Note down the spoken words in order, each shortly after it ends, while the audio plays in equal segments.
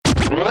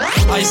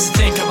I used to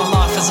think of my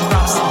life as a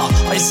rap star.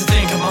 I used to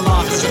think of my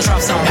life as a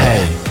trap star.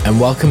 Hey, and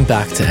welcome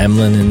back to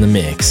Emlyn in the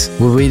Mix,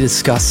 where we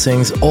discuss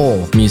things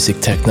all music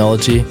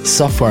technology,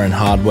 software and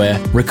hardware,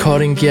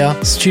 recording gear,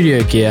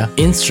 studio gear,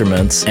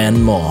 instruments,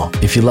 and more.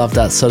 If you love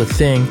that sort of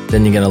thing,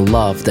 then you're going to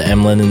love the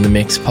Emlyn in the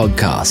Mix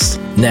podcast.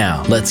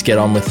 Now, let's get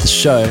on with the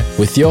show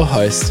with your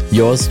host,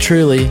 yours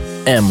truly,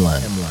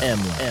 Emlyn.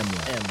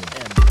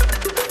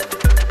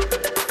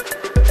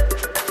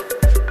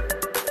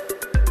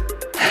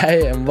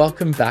 Hey, and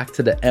welcome back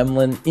to the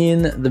Emlyn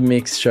in the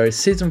Mix show,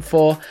 season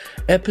 4,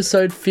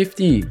 episode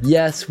 50.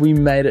 Yes, we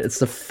made it. It's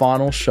the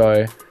final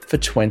show for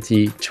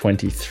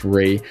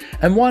 2023.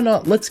 And why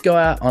not? Let's go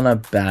out on a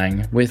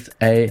bang with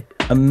a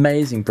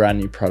amazing brand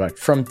new product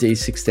from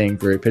D16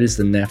 Group. It is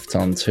the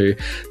Nefton 2.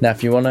 Now,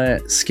 if you want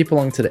to skip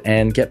along to the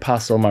end, get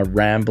past all my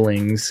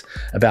ramblings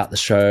about the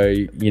show,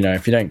 you know,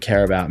 if you don't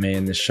care about me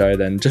in this show,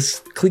 then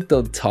just click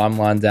the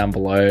timeline down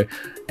below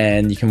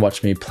and you can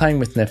watch me playing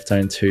with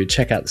Nefton 2,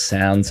 check out the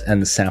sounds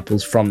and the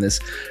samples from this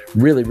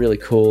really, really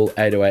cool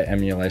 808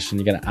 emulation.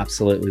 You're going to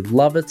absolutely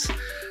love it.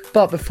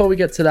 But before we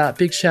get to that,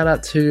 big shout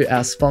out to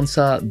our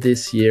sponsor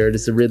this year. It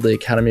is the Ridley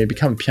Academy.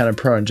 Become a piano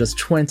pro in just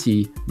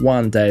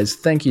 21 days.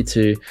 Thank you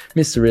to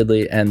Mr.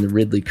 Ridley and the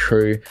Ridley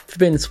crew for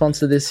being the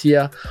sponsor this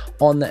year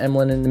on the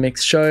Emlyn in the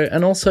Mix show.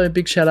 And also a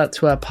big shout out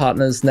to our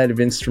partners, Native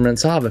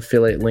Instruments. I'll have an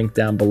affiliate link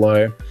down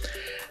below.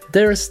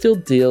 There are still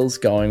deals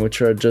going,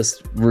 which are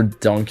just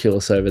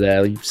redonkulous over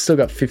there. You've still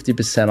got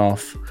 50%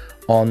 off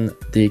on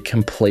the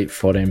complete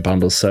 14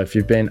 bundles. So if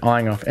you've been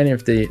eyeing off any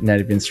of the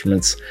Native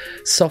Instruments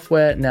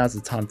software, now's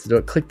the time to do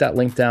it. Click that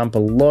link down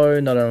below,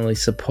 not only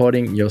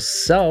supporting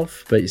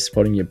yourself, but you're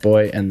supporting your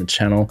boy and the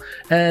channel.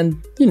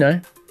 And, you know,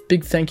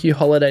 big thank you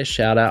holiday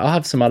shout out. I'll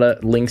have some other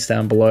links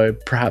down below,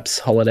 perhaps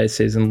holiday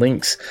season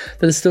links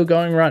that are still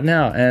going right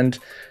now. And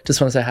just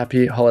want to say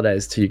happy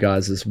holidays to you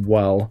guys as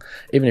well.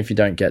 Even if you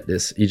don't get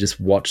this, you just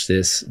watch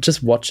this.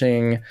 Just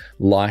watching,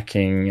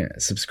 liking,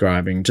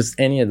 subscribing, just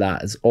any of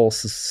that is all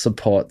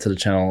support to the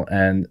channel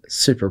and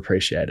super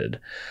appreciated.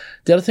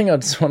 The other thing I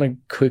just want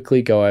to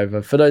quickly go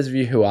over, for those of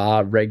you who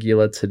are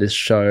regular to this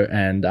show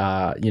and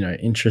are, you know,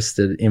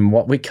 interested in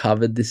what we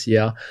covered this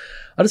year,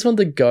 I just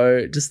wanted to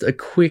go just a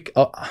quick,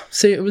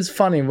 see, it was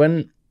funny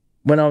when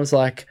I was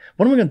like,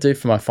 what am I going to do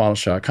for my final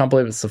show? I can't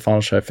believe it's the final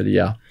show for the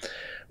year.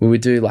 Will we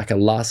do like a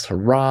last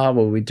hurrah?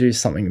 Will we do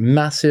something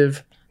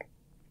massive?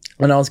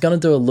 And I was going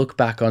to do a look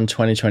back on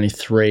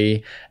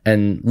 2023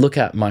 and look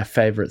at my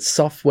favorite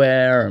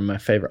software and my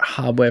favorite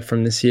hardware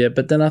from this year.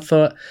 But then I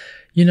thought,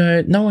 you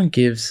know, no one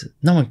cares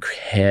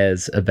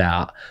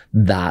about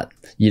that.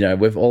 You know,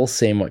 we've all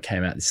seen what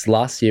came out. This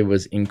last year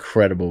was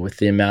incredible with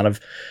the amount of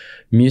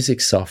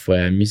music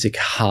software, music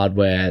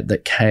hardware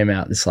that came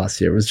out this last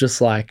year. It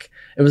was like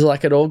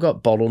it all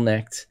got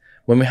bottlenecked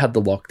when we had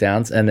the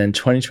lockdowns, and then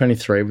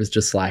 2023 was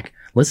just like,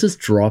 let's just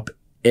drop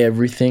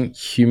everything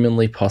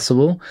humanly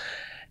possible.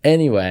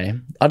 Anyway,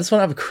 I just want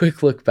to have a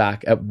quick look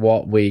back at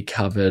what we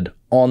covered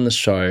on the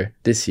show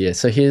this year.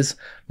 So here's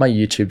my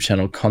YouTube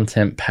channel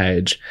content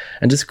page,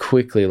 and just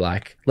quickly,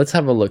 like, let's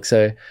have a look.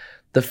 So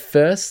the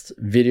first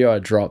video I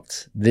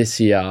dropped this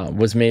year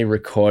was me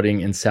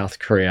recording in South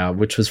Korea,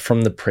 which was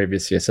from the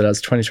previous year. So that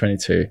was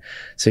 2022.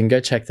 So you can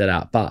go check that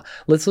out. But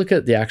let's look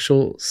at the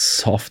actual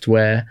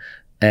software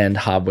and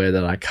hardware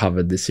that I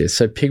covered this year.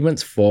 So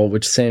Pigments 4,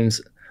 which seems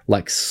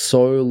like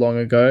so long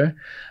ago,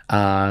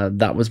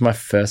 that was my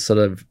first sort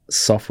of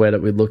software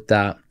that we looked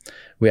at.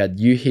 We had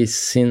Yuhi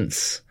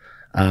Synths,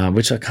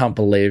 which I can't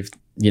believe,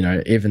 you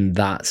know, even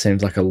that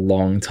seems like a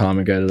long time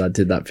ago that I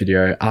did that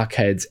video.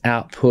 Arcade's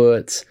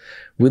Output.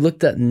 We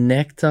looked at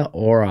Nectar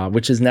Aura,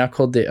 which is now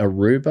called the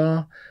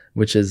Aruba,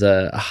 which is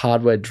a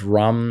hardware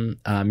drum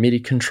MIDI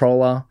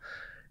controller.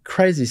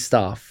 Crazy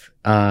stuff.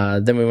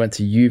 Then we went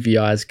to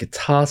UVI's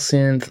Guitar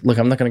Synth. Look,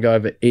 I'm not going to go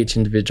over each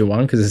individual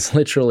one because it's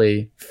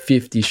literally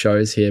 50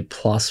 shows here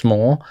plus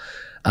more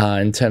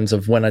in terms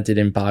of when I did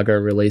embargo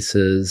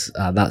releases,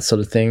 that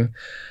sort of thing.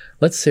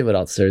 Let's see what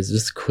else there is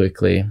just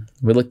quickly.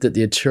 We looked at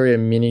the Arturia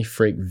Mini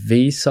Freak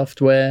V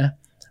software,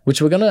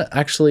 which we're going to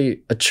actually,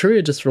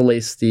 Arturia just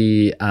released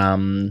the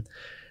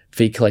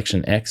V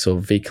Collection X or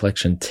V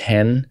Collection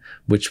 10,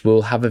 which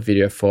we'll have a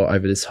video for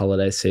over this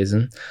holiday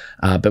season,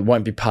 but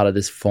won't be part of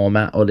this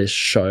format or this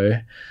show.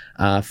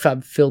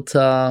 Fab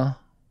Filter,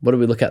 what do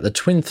we look at? The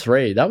Twin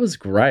 3, that was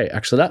great.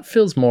 Actually, that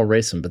feels more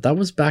recent, but that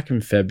was back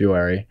in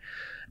February.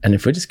 And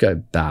if we just go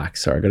back,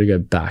 sorry, I got to go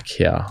back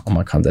here on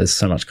my content. There's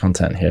so much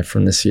content here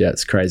from this year.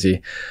 It's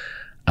crazy.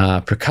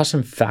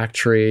 Percussion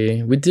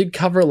Factory. We did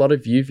cover a lot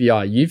of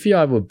UVI.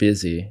 UVI were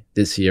busy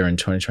this year in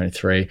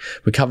 2023.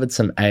 We covered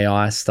some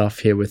AI stuff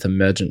here with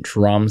emergent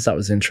drums. That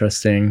was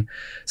interesting.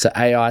 So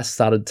AI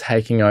started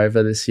taking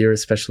over this year,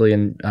 especially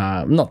in,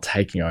 not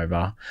taking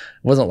over.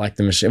 It wasn't like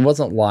the machine. It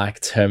wasn't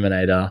like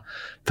Terminator,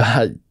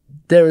 but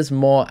there is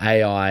more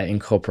AI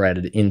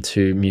incorporated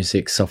into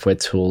music software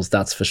tools.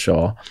 That's for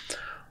sure.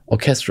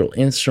 Orchestral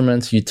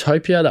Instruments.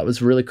 Utopia. That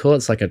was really cool.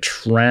 It's like a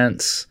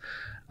trance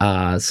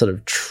sort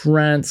of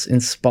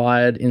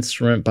trance-inspired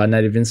instrument by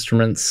Native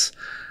Instruments.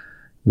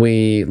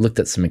 We looked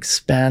at some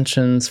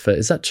expansions for,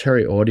 is that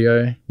Cherry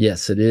Audio?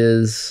 Yes, it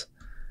is.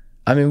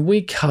 I mean,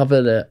 we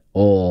covered it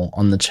all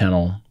on the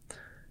channel.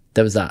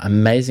 There was that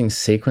amazing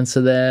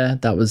sequencer there.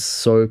 That was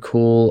so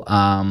cool.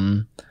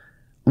 I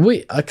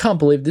can't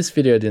believe this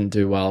video didn't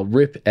do well.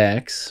 Rip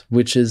X,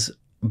 which is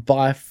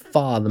by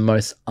far the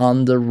most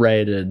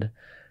underrated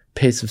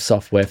piece of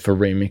software for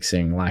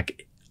remixing.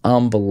 Like,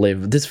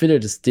 unbelievable. This video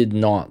just did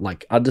not,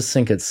 like, I just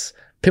think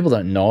people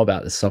don't know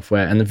about this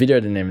software, and the video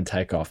didn't even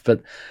take off.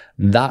 But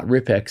that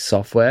Rip X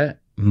software,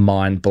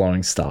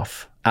 mind-blowing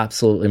stuff.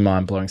 Absolutely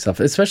mind-blowing stuff.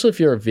 Especially if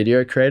you're a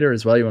video creator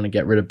as well, you want to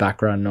get rid of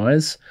background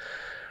noise.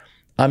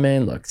 I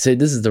mean, look, see,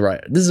 this is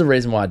the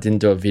reason why I didn't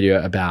do a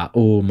video about,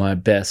 my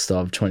best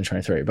of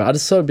 2023. But I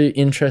just thought it'd be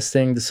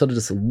interesting to sort of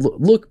just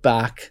look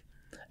back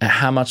at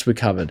how much we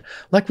covered.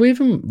 Like, we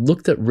even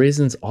looked at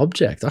Reason's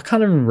Object. I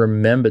can't even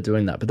remember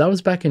doing that, but that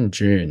was back in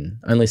June,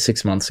 only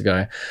 6 months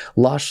ago.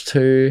 Lush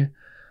 2,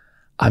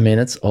 I mean,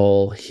 it's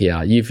all here.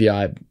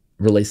 UVI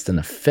released an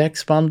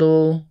effects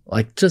bundle,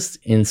 like, just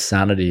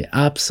insanity,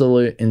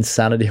 absolute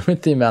insanity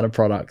with the amount of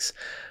products.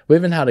 We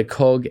even had a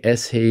COG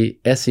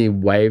SE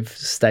wave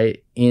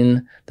state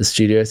in the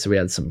studio, so we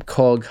had some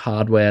COG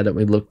hardware that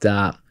we looked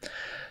at.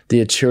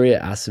 The Arturia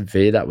Acid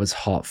V, that was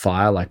hot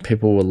fire, like,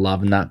 people were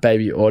loving that.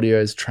 Baby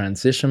Audio's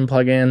transition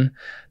plugin,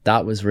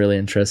 that was really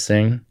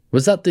interesting.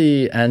 Was that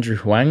the Andrew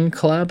Huang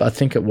collab? I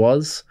think it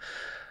was.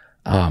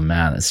 Oh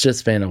man, it's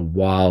just been a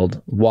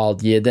wild,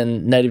 wild year.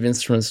 Then Native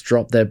Instruments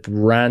dropped their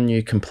brand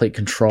new Complete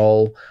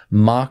Control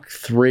Mark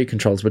III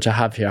controls, which I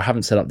have here. I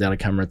haven't set up the other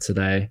camera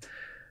today.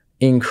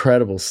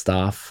 Incredible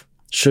stuff.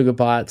 Sugar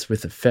Bites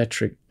with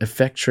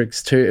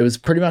Effectrix too. It was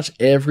pretty much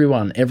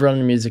everyone in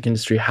the music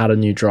industry had a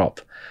new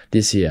drop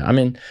this year. I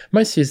mean,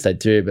 most years they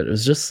do, but it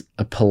was just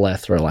a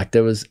plethora. Like,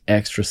 there was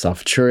extra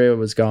stuff. Churia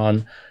was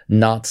gone.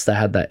 Nuts, they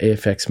had that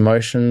EFX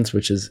Motions,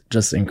 which is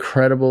just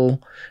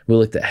incredible. We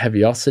looked at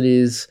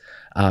Heaviosities,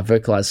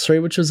 Vocalize 3,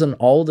 which was an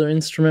older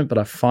instrument, but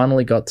I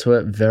finally got to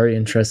it. Very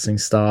interesting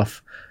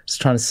stuff. Just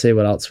trying to see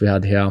what else we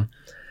had here.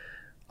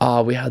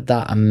 We had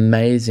that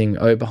amazing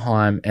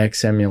Oberheim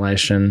X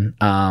emulation,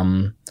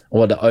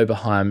 or the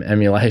Oberheim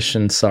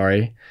emulation,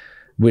 sorry,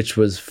 which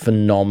was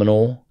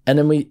phenomenal. And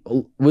then we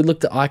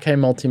looked at IK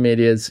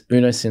Multimedia's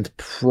UnoSynth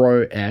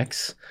Pro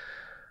X.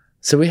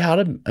 So we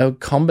had a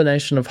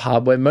combination of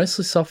hardware,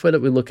 mostly software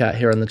that we look at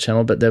here on the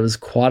channel, but there was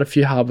quite a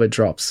few hardware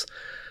drops.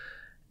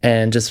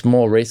 And just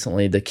more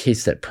recently, the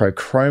Keystep Pro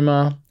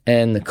Chroma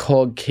and the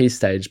COG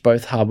Keystage,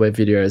 both hardware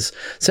videos.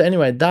 So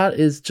anyway, that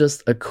is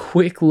just a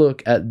quick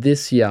look at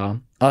this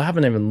year. I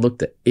haven't even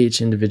looked at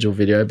each individual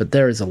video, but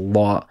there is a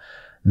lot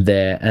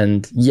there.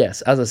 And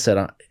yes, as I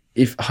said,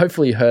 if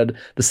hopefully you heard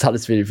the start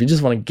of this video, if you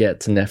just want to get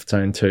to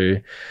Neftone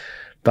 2,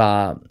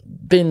 but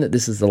being that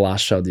this is the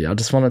last show of the year, I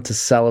just wanted to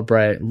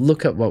celebrate,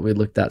 look at what we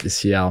looked at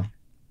this year.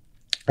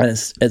 And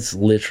it's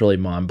literally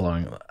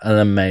mind-blowing, an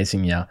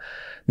amazing year.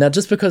 Now,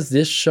 just because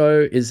this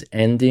show is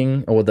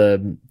ending, or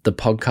the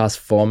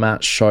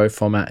podcast show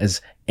format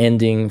is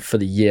ending for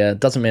the year,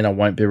 doesn't mean I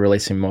won't be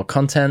releasing more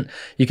content.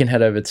 You can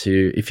head over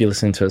to, if you're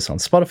listening to us on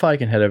Spotify, you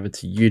can head over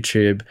to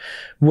YouTube,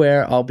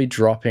 where I'll be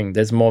dropping,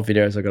 there's more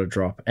videos I got to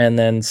drop. And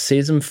then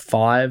season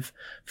 5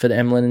 for the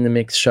Emlyn in the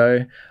Mix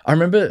show. I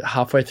remember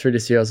halfway through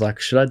this year, I was like,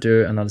 should I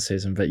do another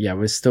season? But yeah,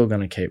 we're just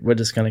going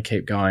to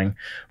keep going,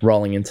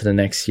 rolling into the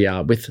next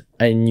year with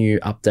a new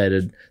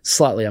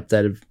slightly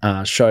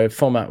updated show.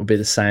 Format will be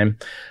the same.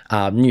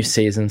 New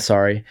season,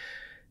 sorry.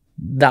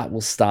 That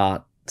will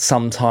start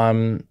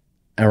sometime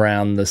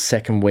around the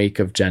second week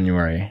of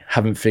January.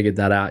 Haven't figured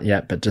that out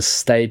yet, but just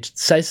stay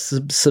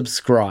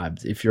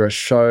subscribed. If you're a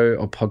show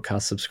or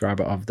podcast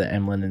subscriber of the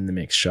Emlyn in the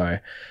Mix show,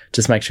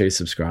 just make sure you're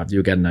subscribed.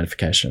 You'll get a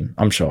notification,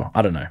 I'm sure.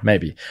 I don't know,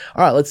 maybe.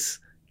 All right, let's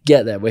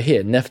get there. We're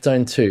here,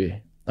 Neftone 2.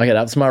 Okay,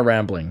 that's my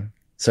rambling.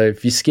 So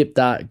if you skip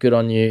that, good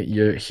on you.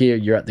 You're here,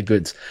 you're at the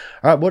goods.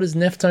 All right, what is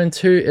Neftone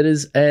 2? It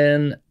is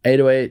an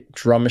 808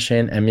 drum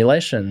machine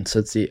emulation. So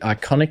it's the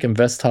iconic and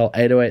versatile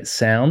 808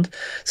 sound.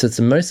 So it's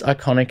the most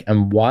iconic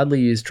and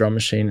widely used drum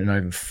machine in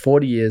over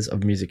 40 years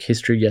of music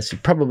history. Yes, you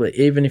probably,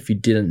 even if you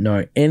didn't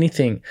know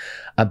anything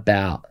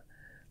about,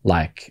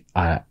 like,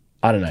 I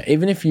don't know,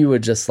 even if you were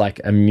just like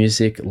a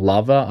music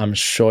lover, I'm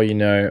sure you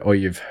know or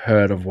you've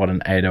heard of what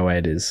an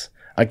 808 is.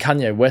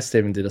 Kanye West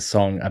even did a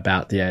song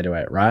about the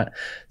 808, right?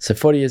 So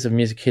 40 years of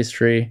music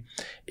history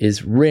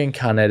is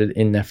reincarnated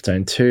in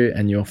Neftone 2,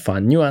 and you'll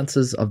find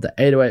nuances of the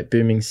 808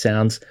 booming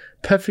sounds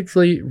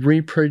perfectly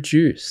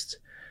reproduced.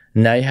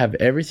 Now you have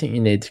everything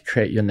you need to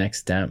create your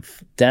next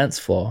dance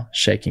floor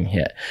shaking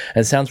hit.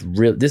 And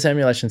this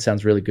emulation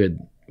sounds really good,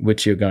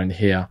 which you're going to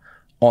hear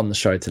on the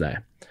show today.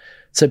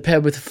 So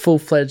paired with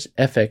full-fledged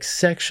FX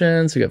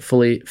sections, we got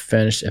fully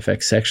furnished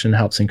FX section,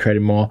 helps in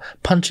creating more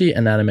punchy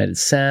and animated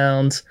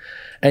sounds.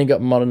 And you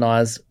got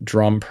modernized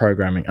drum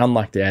programming.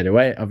 Unlike the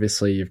 808,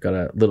 obviously you've got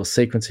a little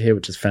sequencer here,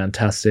 which is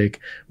fantastic,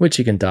 which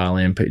you can dial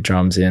in, put your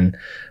drums in,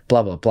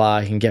 blah, blah, blah.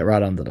 You can get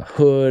right under the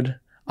hood.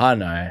 I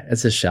know,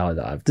 it's a shallow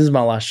dive. This is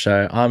my last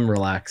show. I'm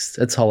relaxed.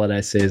 It's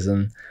holiday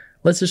season.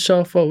 Let's just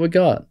show off what we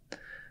got.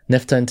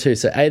 Neftone 2,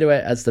 so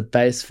 808 as the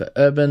base for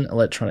urban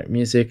electronic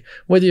music.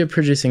 Whether you're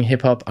producing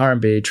hip-hop,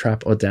 R&B,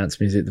 trap, or dance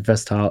music, the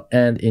versatile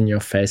and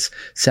in-your-face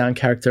sound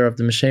character of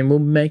the machine will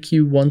make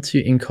you want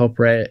to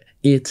incorporate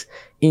it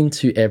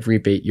into every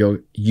beat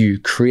you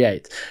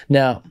create.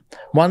 Now,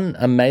 one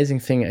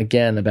amazing thing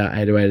again about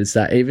 808 is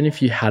that even if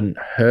you hadn't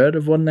heard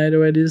of what an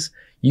 808 is,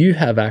 you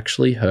have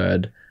actually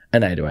heard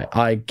an 808.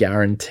 I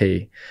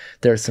guarantee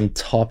there are some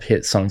top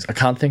hit songs. I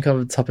can't think of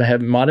the top of my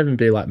head. It might even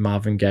be like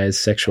Marvin Gaye's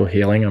Sexual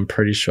Healing. I'm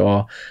pretty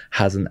sure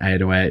has an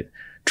 808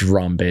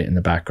 drum beat in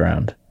the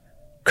background.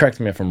 Correct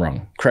me if I'm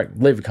wrong.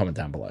 Leave a comment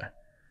down below.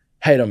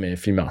 Hate on me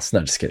if you must.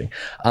 No, just kidding.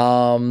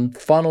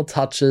 Final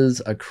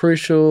touches are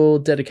crucial.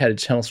 Dedicated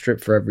channel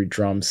strip for every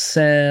drum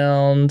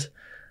sound.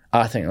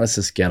 I think let's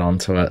just get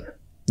onto it.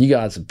 You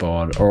guys are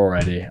bored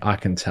already. I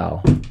can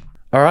tell.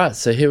 All right,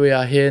 so here we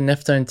are here.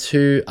 Neftone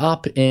 2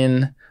 up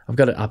in... I've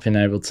got it up in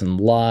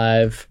Ableton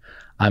Live.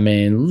 I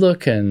mean,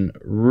 looking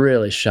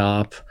really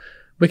sharp.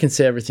 We can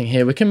see everything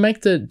here. We can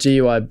make the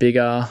GUI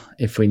bigger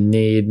if we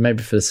need,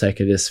 maybe for the sake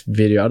of this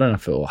video. I don't know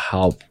if it will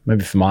help.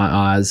 Maybe for my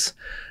eyes.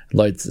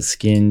 Loads the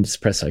skin, just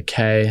press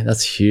OK.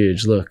 That's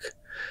huge, look.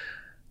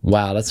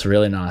 Wow, that's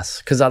really nice.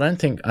 Because I don't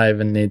think I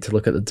even need to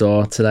look at the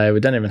DAW today.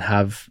 We don't even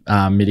have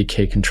MIDI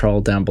key control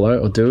down below,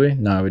 or do we?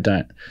 No, we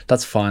don't.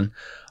 That's fine.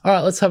 All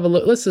right, let's have a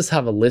look. Let's just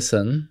have a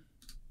listen.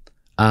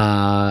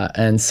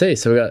 And see.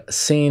 So we got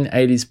scene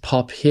 80s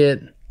pop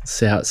hit. Let's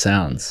see how it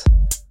sounds.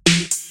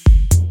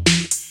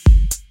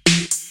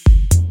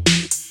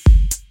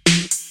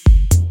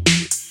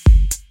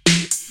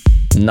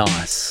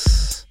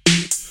 Nice.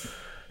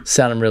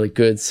 Sounding really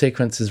good.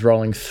 Sequence is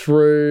rolling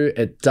through.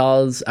 It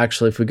does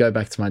actually, if we go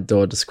back to my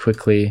DAW just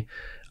quickly,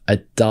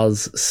 it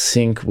does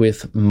sync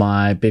with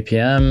my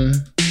BPM.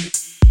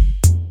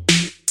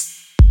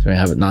 So we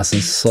have it nice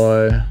and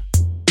slow.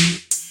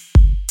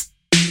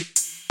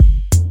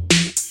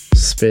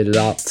 Speed it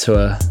up to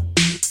a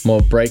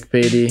more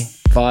breakbeaty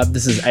vibe.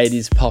 This is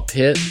 80s pop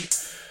hit.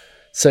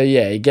 So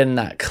yeah, you're getting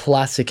that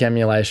classic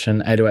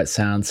emulation 808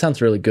 sound.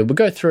 Sounds really good. We'll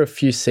go through a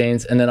few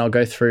scenes and then I'll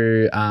go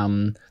through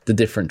the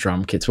different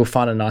drum kits. We'll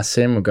find a nice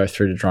scene. We'll go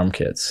through the drum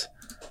kits.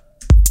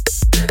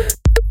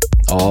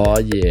 Oh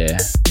yeah.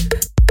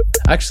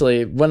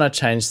 Actually, when I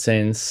change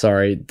scenes,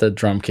 sorry, the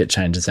drum kit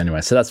changes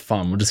anyway. So that's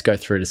fun. We'll just go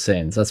through the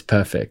scenes. That's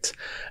perfect.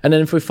 And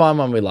then if we find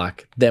one we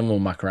like, then we'll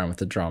muck around with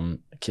the drum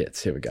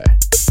kits. Here we go.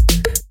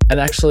 And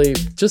actually,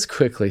 just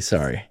quickly,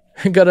 sorry,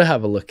 got to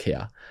have a look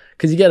here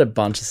because you get a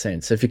bunch of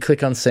scenes. So if you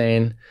click on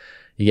scene,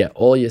 you get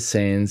all your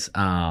scenes.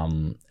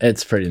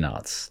 It's pretty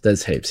nuts.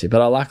 There's heaps here,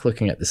 but I like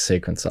looking at the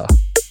sequencer.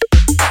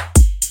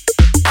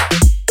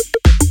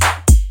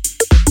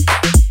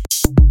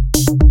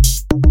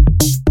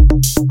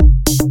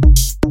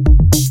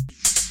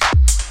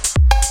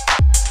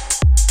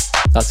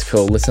 That's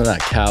cool. Listen to that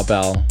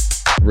cowbell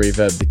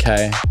reverb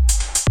decay.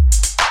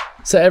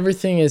 So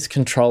everything is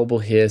controllable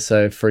here.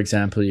 So for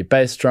example, your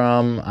bass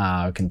drum,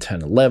 we can turn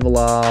the level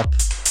up,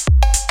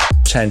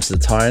 change the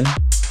tone,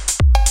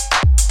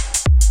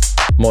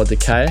 more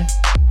decay.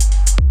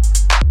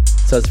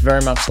 So it's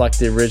very much like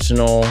the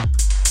original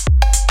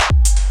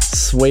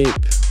sweep.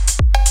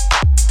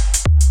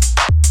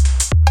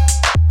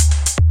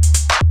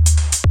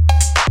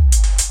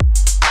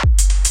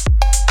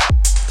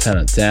 Turn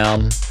it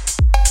down.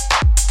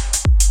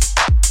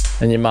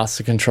 And your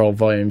master control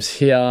volumes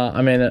here.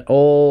 I mean, it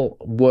all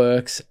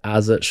works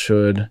as it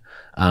should,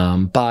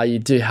 but you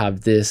do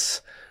have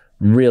this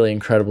really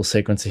incredible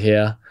sequencer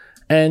here.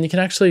 And you can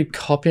actually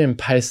copy and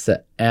paste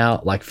it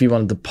out. Like if you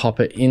wanted to pop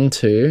it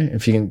into,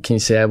 if you can you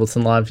see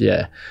Ableton Live?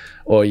 Yeah.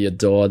 Or your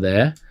DAW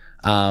there.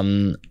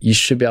 You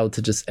should be able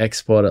to just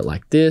export it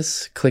like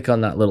this. Click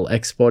on that little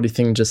exporty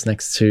thing just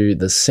next to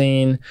the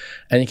scene.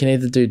 And you can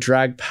either do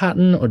drag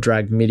pattern or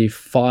drag MIDI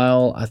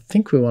file. I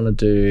think we want to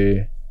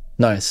do...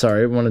 No,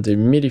 sorry, we want to do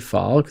MIDI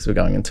file because we're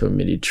going into a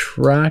MIDI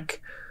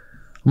track.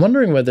 I'm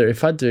wondering whether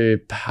if I do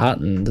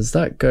pattern, does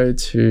that go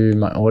to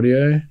my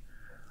audio?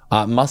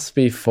 It must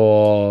be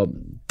for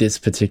this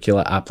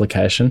particular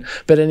application.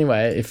 But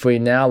anyway, if we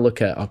now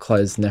look at, I'll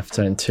close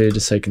Neftone 2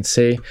 just so you can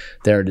see.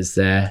 There it is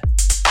there.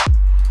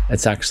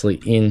 It's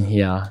actually in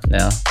here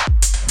now,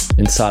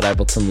 inside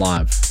Ableton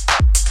Live.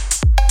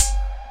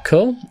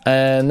 Cool.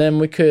 And then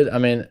we could, I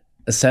mean,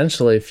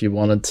 essentially if you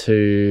wanted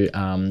to,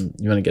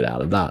 you want to get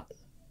out of that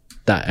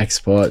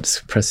export,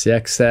 just press the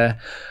X there.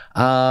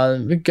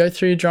 We go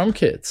through your drum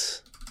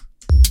kits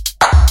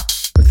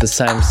with the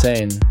same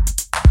scene.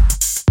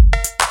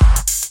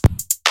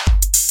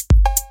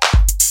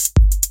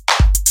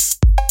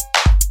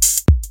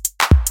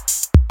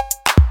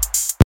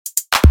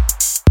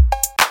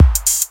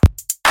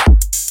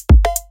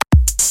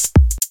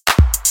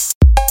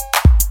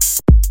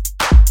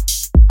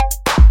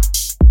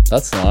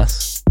 That's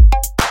nice.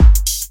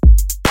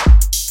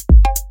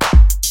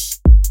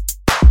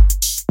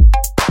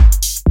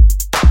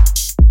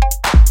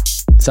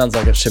 Sounds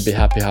like it should be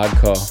happy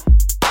hardcore.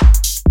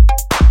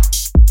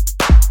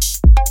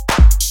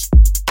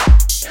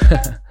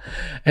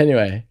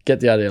 Anyway, get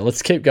the idea.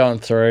 Let's keep going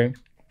through.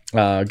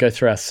 Go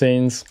through our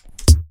scenes.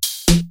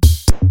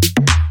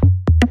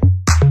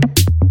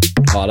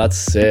 Oh, that's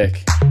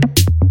sick.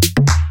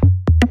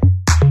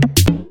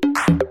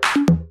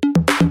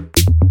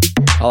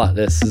 I like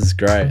this. This is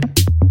great.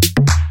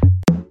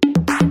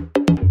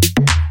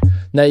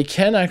 Now you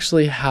can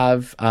actually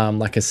have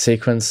like a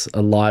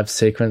live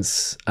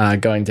sequence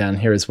going down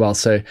here as well.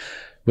 So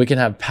we can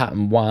have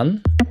pattern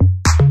 1,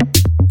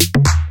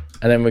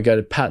 and then we go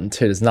to pattern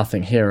 2. There's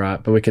nothing here,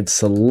 right? But we could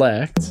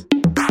select.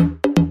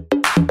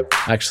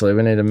 Actually,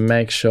 we need to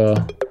make sure.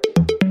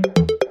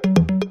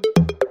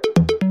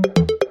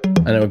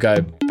 And then we'll go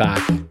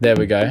back. There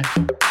we go.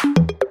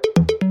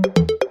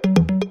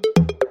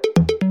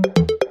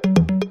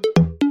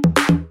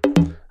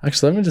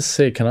 Actually, let me just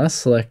see. Can I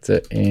select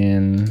it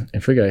in...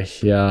 If we go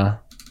here...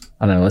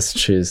 I don't know, let's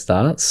choose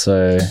that.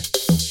 So...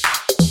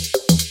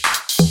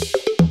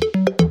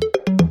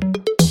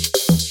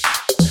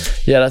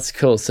 Yeah, that's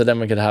cool. So then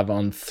we could have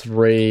on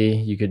 3,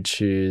 you could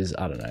choose...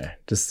 I don't know.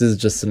 This is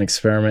just an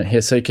experiment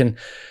here. So you can...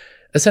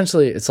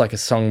 Essentially, it's like a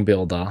song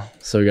builder.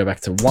 So we go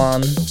back to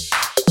 1,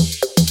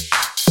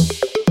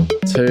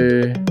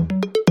 2,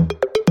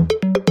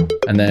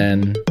 and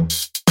then...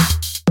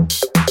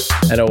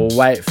 It'll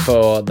wait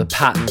for the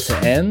pattern to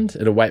end.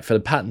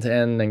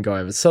 Then go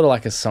over. It's sort of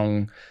like a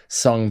song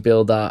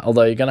builder.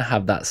 Although you're going to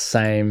have that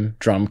same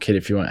drum kit.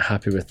 If you weren't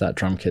happy with that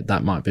drum kit,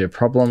 that might be a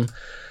problem.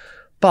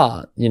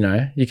 But, you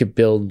know, you could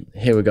build...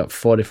 Here we got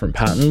 4 different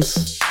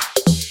patterns.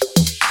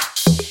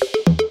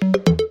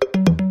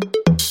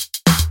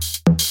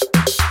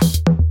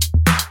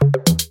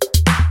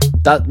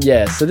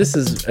 So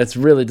it's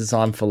really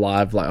designed for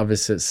live. Like,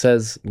 obviously it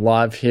says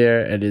live here.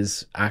 It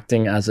is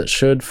acting as it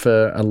should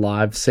for a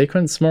live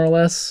sequence, more or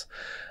less.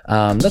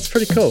 That's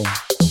pretty cool.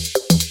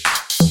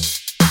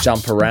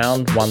 Jump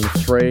around 1 to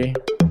 3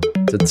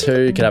 to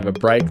 2. You could have a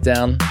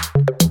breakdown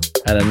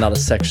and another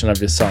section of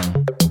your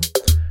song.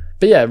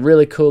 But yeah,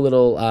 really cool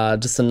little,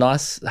 just a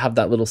nice, have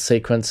that little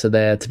sequencer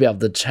there to be able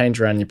to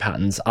change around your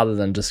patterns other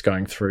than just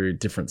going through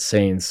different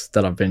scenes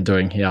that I've been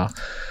doing here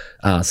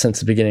since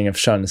the beginning of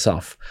showing this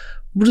off.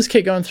 We'll just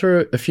keep going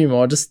through a few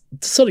more, just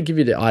to sort of give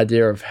you the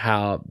idea of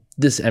how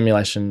this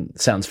emulation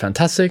sounds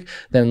fantastic.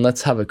 Then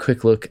let's have a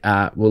quick look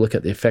at, we'll look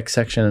at the effects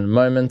section in a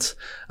moment.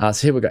 So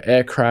here we've got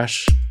air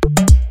crash.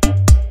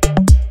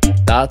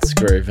 That's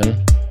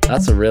grooving.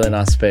 That's a really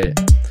nice beat.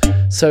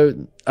 So,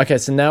 okay,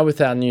 so now with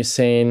our new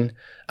scene,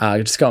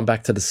 just going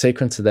back to the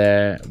sequencer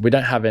there, we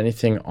don't have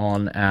anything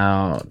on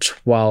our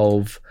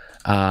 12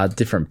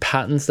 different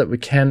patterns that we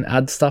can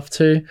add stuff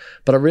to,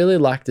 but I really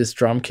like this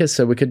drum kit.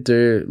 So we could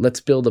do,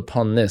 let's build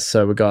upon this.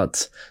 So we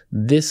got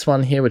this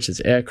one here, which is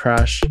air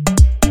crash.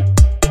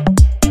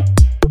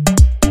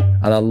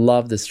 And I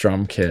love this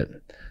drum kit.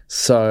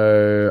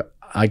 So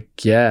I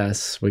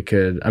guess we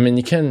could, I mean,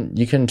 you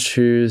can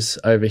choose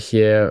over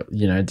here,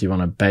 you know, do you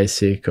want a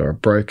basic or a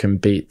broken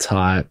beat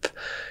type,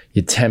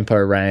 your tempo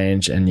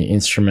range and your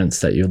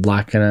instruments that you'd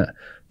like in it.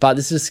 But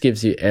this just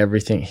gives you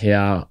everything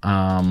here.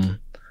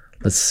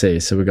 Let's see.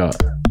 So we got,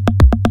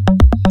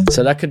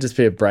 so that could just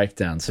be a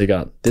breakdown. So you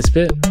got this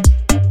bit.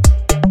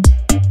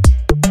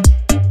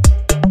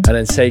 And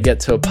then say you get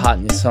to a part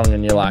in your song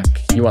and you're like,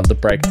 you want the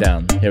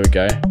breakdown. Here we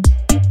go.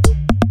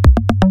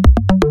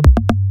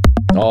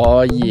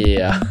 Oh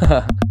yeah.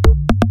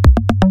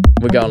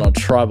 We're going on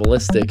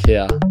tribalistic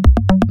here.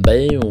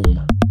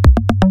 Boom.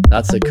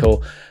 That's a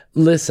cool.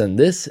 Listen,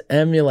 this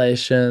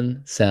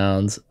emulation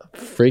sounds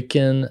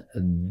freaking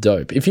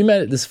dope. If you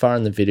made it this far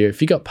in the video,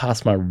 if you got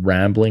past my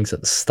ramblings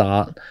at the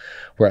start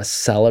where I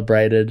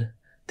celebrated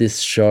this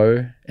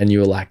show and you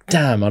were like,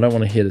 damn, I don't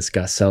want to hear this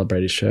guy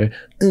celebrate his show.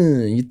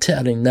 You're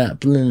touting that.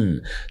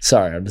 Blah.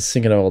 Sorry, I'm just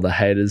thinking of all the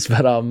haters.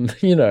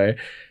 But, you know,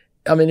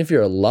 I mean, if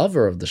you're a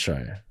lover of the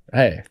show,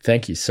 hey,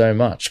 thank you so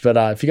much. But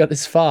if you got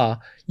this far,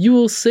 you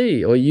will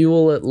see, or you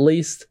will at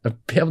least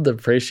be able to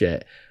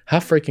appreciate how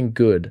freaking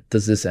good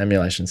does this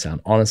emulation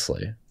sound.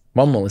 Honestly,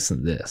 one more listen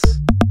to this.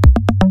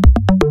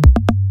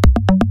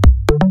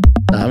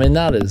 I mean,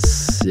 that is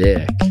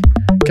sick.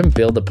 Can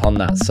build upon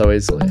that so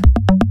easily.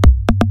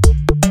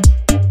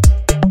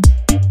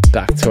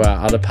 Back to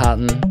our other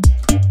pattern.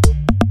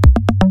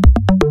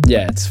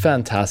 Yeah, it's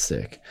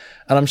fantastic.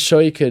 And I'm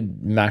sure you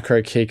could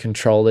macro key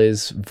control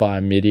these via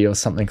MIDI or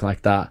something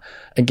like that.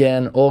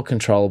 Again, all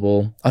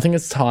controllable. I think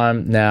it's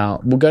time now.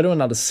 We'll go to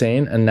another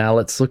scene and now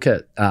let's look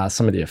at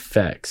some of the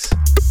effects.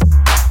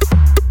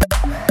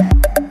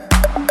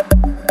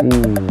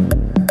 Ooh.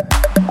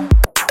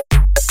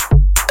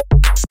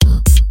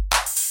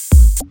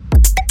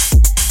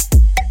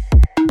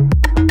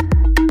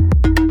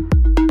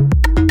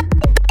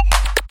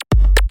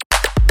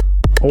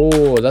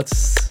 Oh,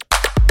 that's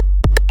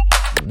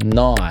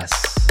nice.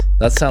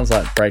 That sounds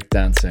like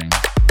breakdancing,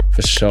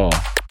 for sure.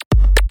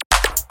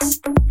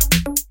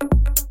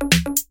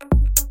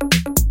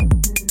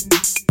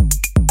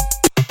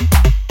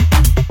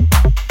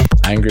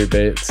 Angry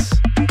beats.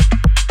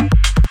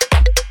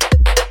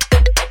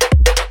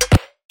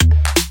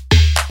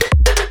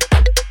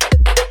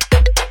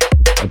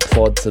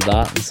 Applaud to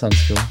that. That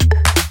sounds cool.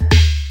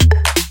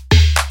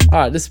 All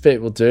right, this beat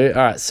will do.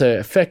 All right, so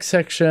effects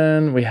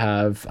section, we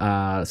have,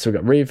 so we've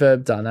got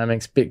reverb,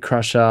 dynamics, bit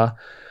crusher.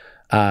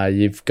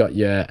 You've got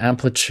your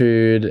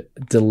amplitude,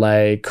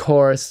 delay,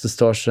 chorus,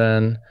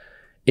 distortion,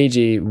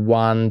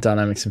 EG1,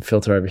 dynamics and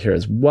filter over here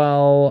as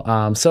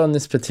well. So on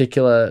this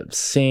particular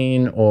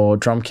scene or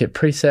drum kit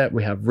preset,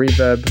 we have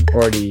reverb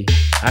already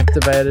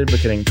activated. We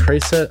can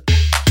increase it.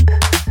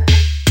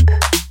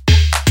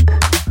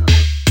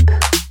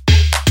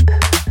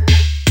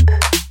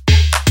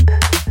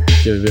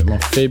 Give it a bit more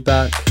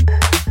feedback.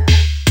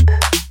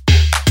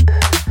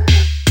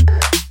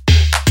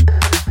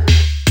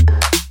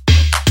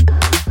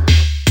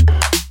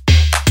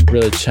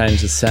 Really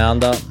change the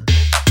sound up.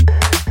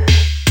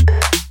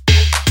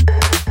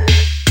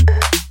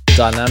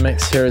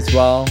 Dynamics here as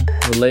well.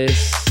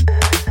 Release.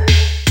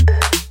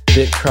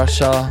 Bit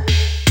crusher.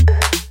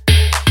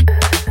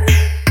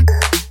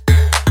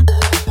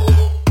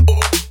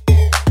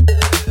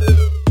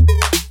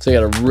 So you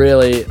got a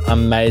really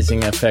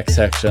amazing effects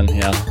section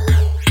here.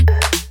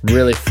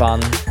 Really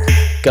fun.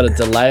 Got a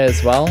delay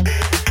as well.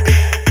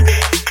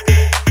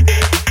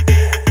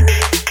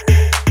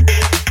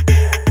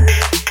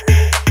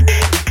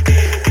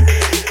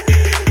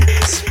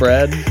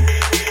 Spread.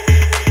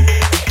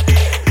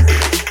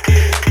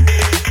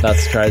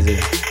 That's crazy.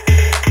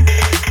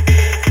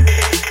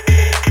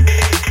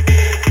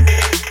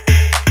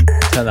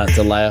 Turn that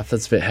delay off,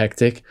 that's a bit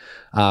hectic.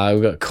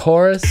 We've got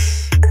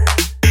chorus.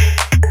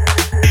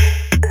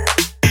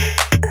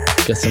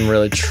 Get some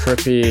really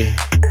trippy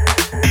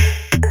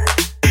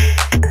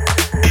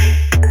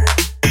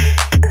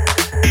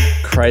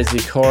crazy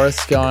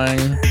chorus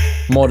going,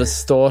 more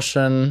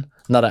distortion,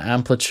 another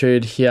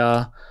amplitude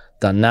here,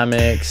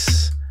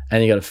 dynamics,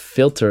 and you got a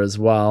filter as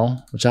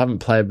well, which I haven't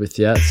played with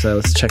yet, so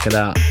let's check it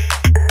out.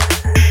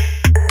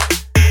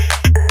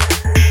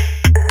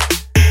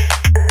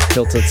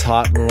 Filter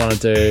type, we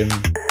want to do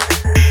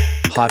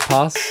high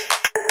pass.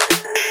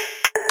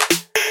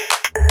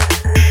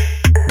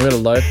 We got a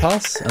low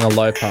pass and a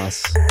low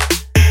pass.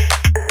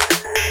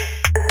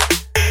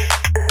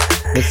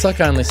 Looks like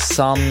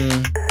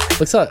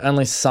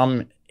only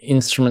some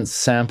instrument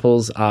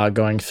samples are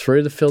going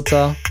through the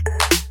filter.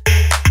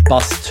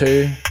 Bus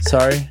 2,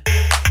 sorry,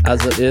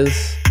 as it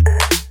is.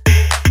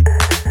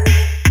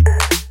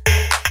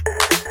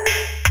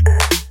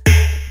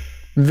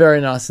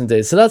 Very nice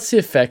indeed. So that's the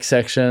effects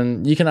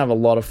section. You can have a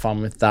lot of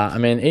fun with that. I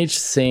mean, each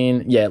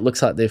scene, yeah, it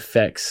looks like the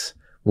effects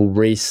will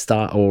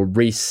restart or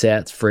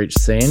reset for each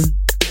scene.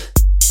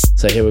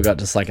 So here we've got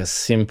just like a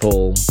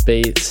simple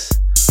beat.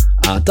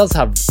 It does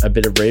have a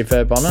bit of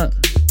reverb on it.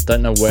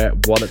 Don't know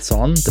what it's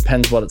on.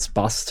 Depends what it's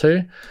bussed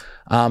to.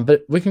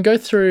 But we can go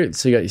through.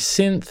 So you got your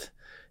synth,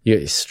 you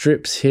got your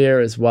strips here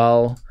as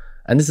well.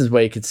 And this is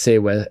where you could see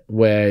where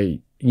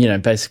you know,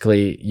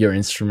 basically your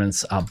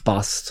instruments are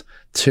bussed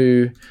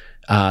to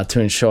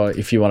ensure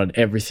if you wanted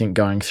everything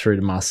going through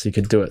to master, you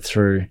could do it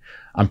through.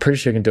 I'm pretty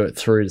sure you can do it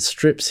through the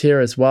strips here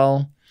as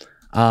well.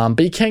 But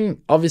you can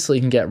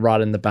get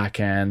right in the back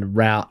end,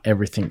 route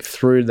everything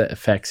through the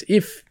effects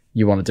if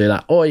you want to do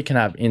that, or you can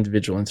have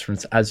individual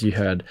instruments as you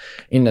heard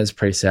in those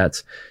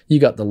presets. You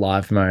got the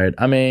live mode.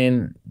 I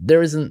mean,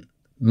 there isn't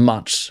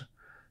much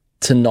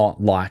to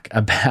not like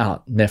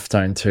about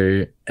Neftone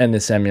 2 and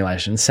this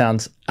emulation.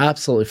 Sounds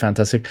absolutely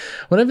fantastic.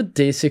 Whenever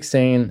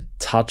D16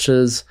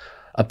 touches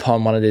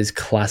upon one of these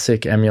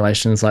classic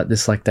emulations like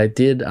this, like they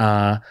did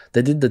the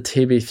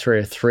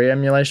TB303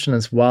 emulation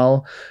as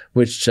well,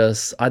 which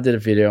I did a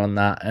video on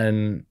that,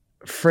 and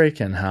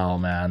freaking hell,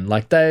 man,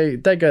 like they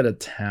go to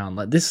town.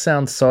 Like, this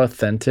sounds so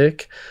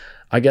authentic.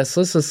 I guess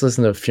let's just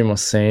listen to a few more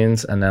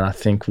scenes and then I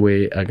think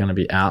we are going to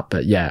be out.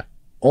 But yeah,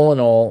 all in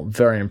all,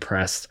 very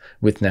impressed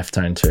with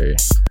Neftone 2.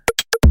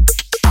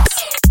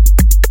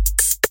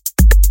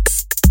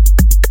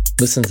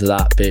 Listen to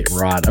that beat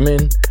right. I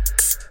mean,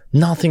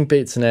 nothing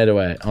beats an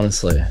 808,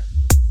 honestly.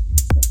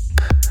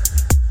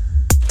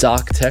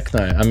 Dark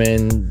techno, I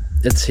mean,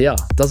 it's here.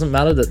 Doesn't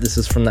matter that this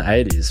is from the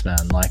 80s,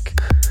 man. Like,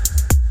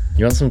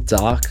 you want some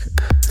dark,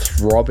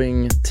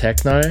 throbbing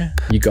techno?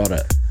 You got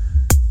it.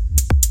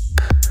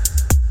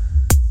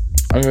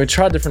 I mean, we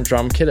tried a different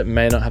drum kit. It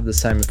may not have the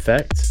same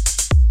effect.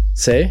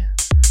 See?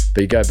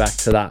 But you go back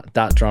to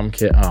that drum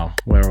kit. Oh,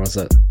 where was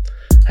it?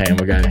 Hang on,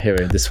 we'll go here.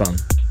 This one.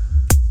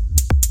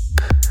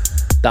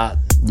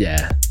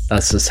 Yeah,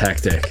 that's just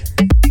hectic.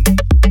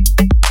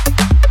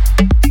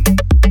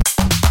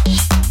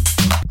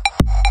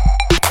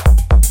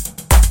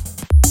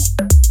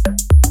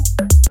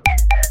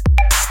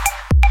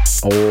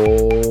 Oh,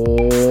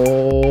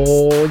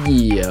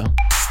 yeah.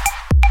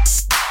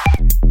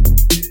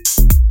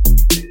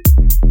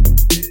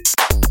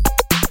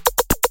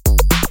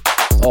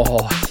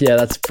 Oh, yeah,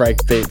 that's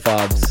breakbeat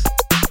vibes.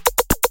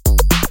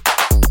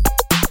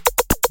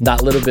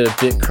 That little bit of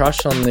bit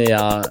crush on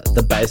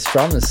the bass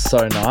drum is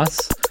so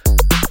nice.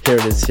 Here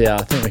it is here.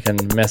 I think we can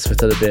mess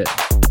with it a bit.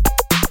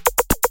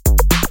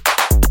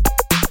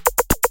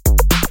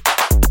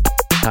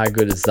 How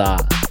good is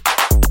that?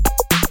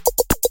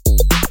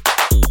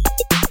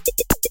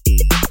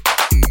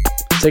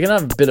 So you can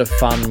have a bit of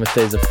fun with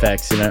these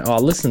effects, you know. Oh,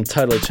 listen,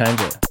 totally change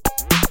it.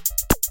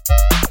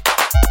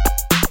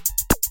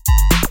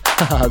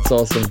 That's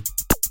awesome.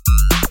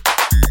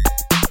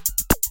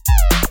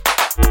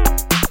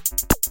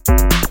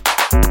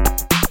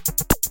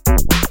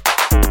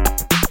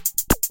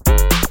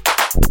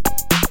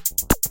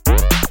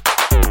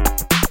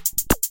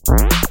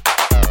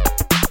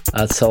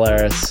 That's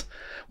hilarious.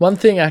 One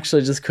thing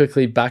actually, just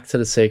quickly back to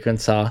the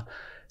sequencer.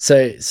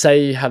 So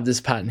say you have this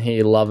pattern here,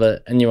 you love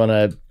it, and you want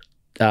to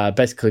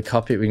basically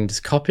copy it. We can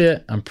just copy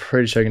it. I'm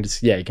pretty sure you can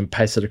just, you can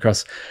paste it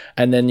across.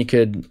 And then you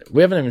could,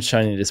 we haven't even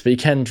shown you this, but you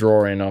can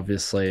draw in,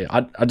 obviously.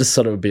 I just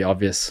thought it would be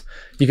obvious.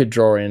 You could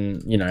draw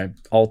in, you know,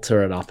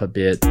 alter it up a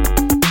bit.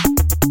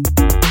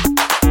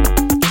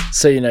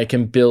 So, you know, you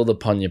can build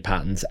upon your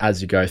patterns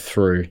as you go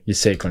through your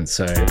sequence.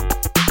 So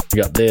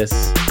you got this,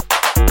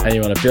 and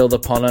you want to build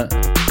upon it.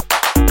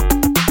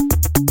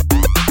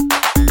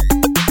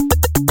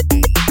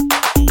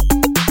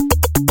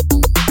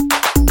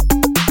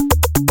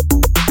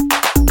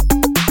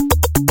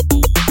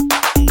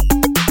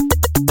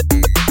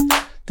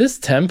 This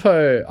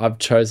tempo I've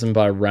chosen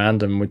by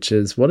random, which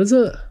is, what is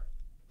it?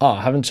 Oh,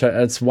 I haven't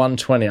chosen, it's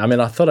 120. I mean,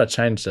 I thought I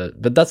changed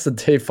it, but that's the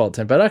default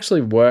tempo. It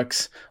actually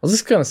works. I was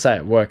just going to say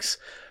it works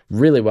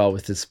really well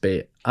with this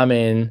beat. I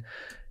mean,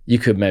 you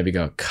could maybe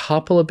go a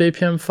couple of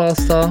BPM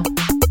faster.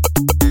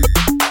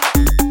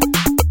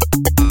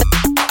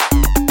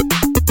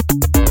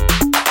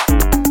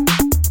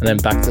 And then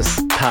back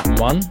to pattern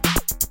 1.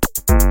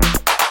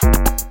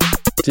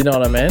 Do you know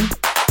what I mean?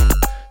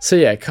 So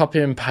yeah,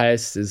 copy and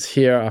paste is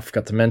here. I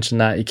forgot to mention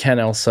that. You can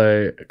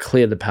also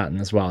clear the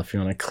pattern as well if you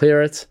want to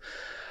clear it.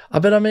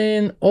 But I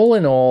mean, all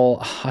in all,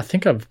 I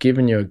think I've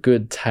given you a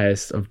good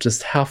taste of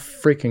just how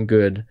freaking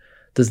good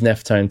does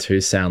Neftone 2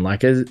 sound.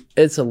 Like,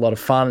 it's a lot of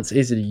fun. It's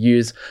easy to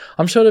use.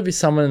 I'm sure there'll be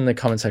someone in the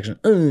comment section,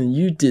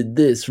 you did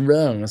this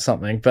wrong or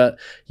something. But,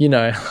 you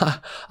know, I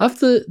have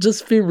to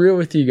just be real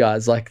with you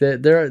guys. Like,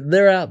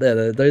 they're out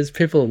there. Those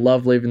people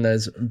love leaving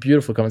those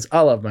beautiful comments. I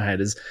love my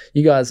haters.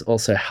 You guys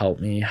also help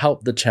me,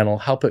 help the channel,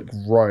 help it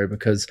grow,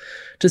 because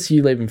just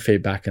you leaving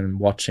feedback and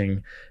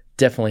watching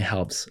definitely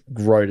helps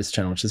grow this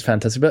channel, which is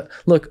fantastic. But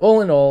look, all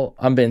in all,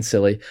 I'm being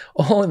silly.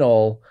 All in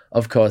all,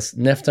 of course,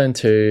 Neftone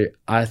 2,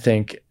 I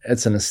think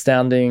it's an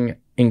astounding,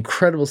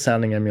 incredible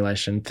sounding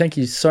emulation. Thank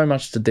you so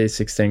much to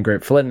D16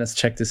 Group for letting us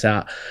check this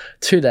out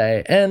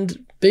today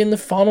and being the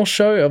final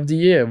show of the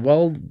year.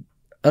 Well,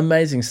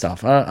 amazing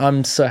stuff.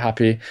 I'm so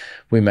happy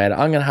we made it.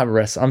 I'm going to have a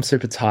rest. I'm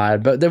super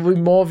tired, but there will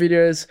be more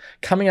videos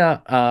coming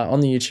out on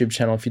the YouTube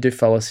channel. If you do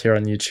follow us here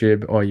on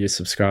YouTube, or you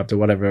subscribed, or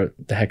whatever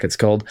the heck it's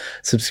called,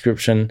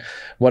 subscription,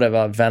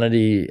 whatever,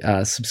 vanity,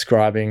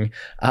 subscribing,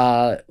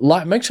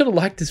 make sure to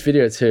like this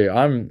video too.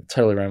 I'm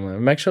totally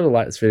rambling. Make sure to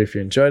like this video if you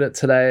enjoyed it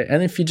today.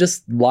 And if you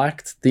just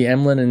liked the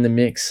Emlyn in the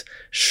Mix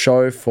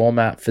show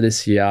format for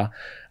this year,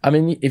 I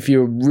mean, if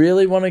you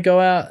really want to go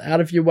out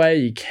of your way,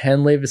 you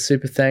can leave a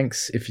super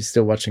thanks. If you're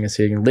still watching us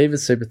here, you can leave a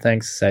super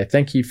thanks, say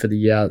thank you for the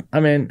year. I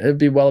mean, it'd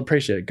be well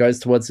appreciated. It goes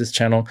towards this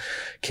channel,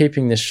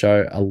 keeping this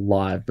show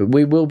alive. But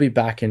we will be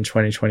back in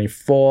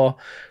 2024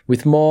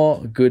 with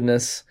more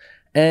goodness.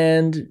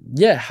 And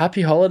yeah,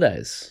 happy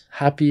holidays.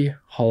 Happy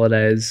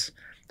holidays.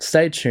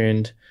 Stay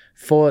tuned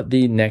for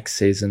the next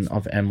season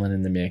of Emlyn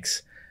in the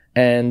Mix.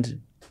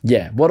 And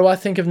yeah, what do I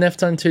think of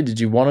Neftone 2? Did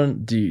you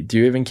want to, do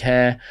you even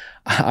care?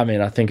 I mean,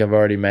 I think I've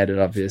already made it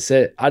obvious.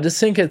 I just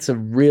think it's a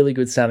really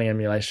good sounding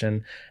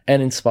emulation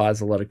and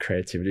inspires a lot of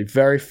creativity.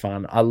 Very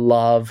fun. I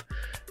love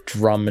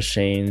drum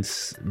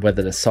machines,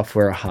 whether they're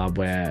software or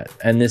hardware,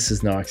 and this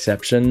is no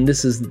exception.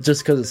 This is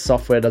just because it's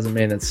software doesn't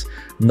mean it's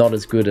not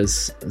as good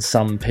as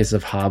some piece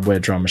of hardware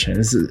drum machine.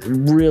 This is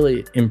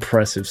really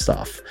impressive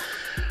stuff.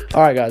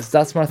 All right, guys,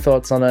 that's my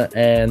thoughts on it,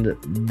 and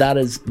that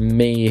is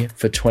me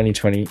for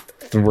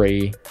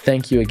 2023.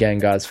 Thank you again,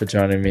 guys, for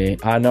joining me.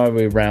 I know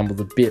we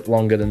rambled a bit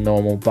longer than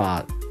normal,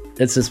 but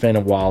it's just been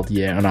a wild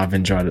year, and I've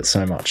enjoyed it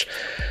so much.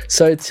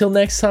 So till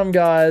next time,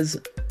 guys,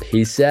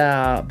 peace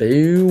out.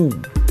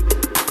 Boom.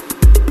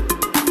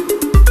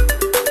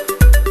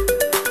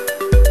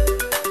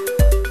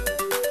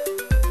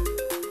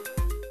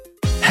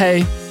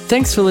 Hey,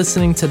 thanks for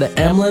listening to the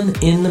Emlyn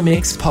in the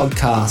Mix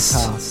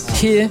podcast.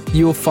 Here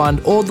you will find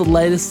all the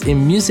latest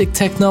in music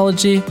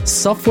technology,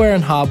 software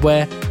and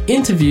hardware,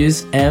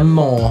 interviews and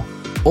more.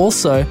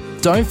 Also,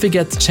 don't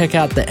forget to check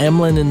out the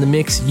Emlyn in the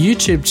Mix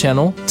YouTube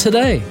channel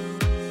today.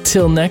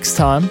 Till next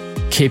time,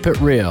 keep it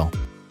real.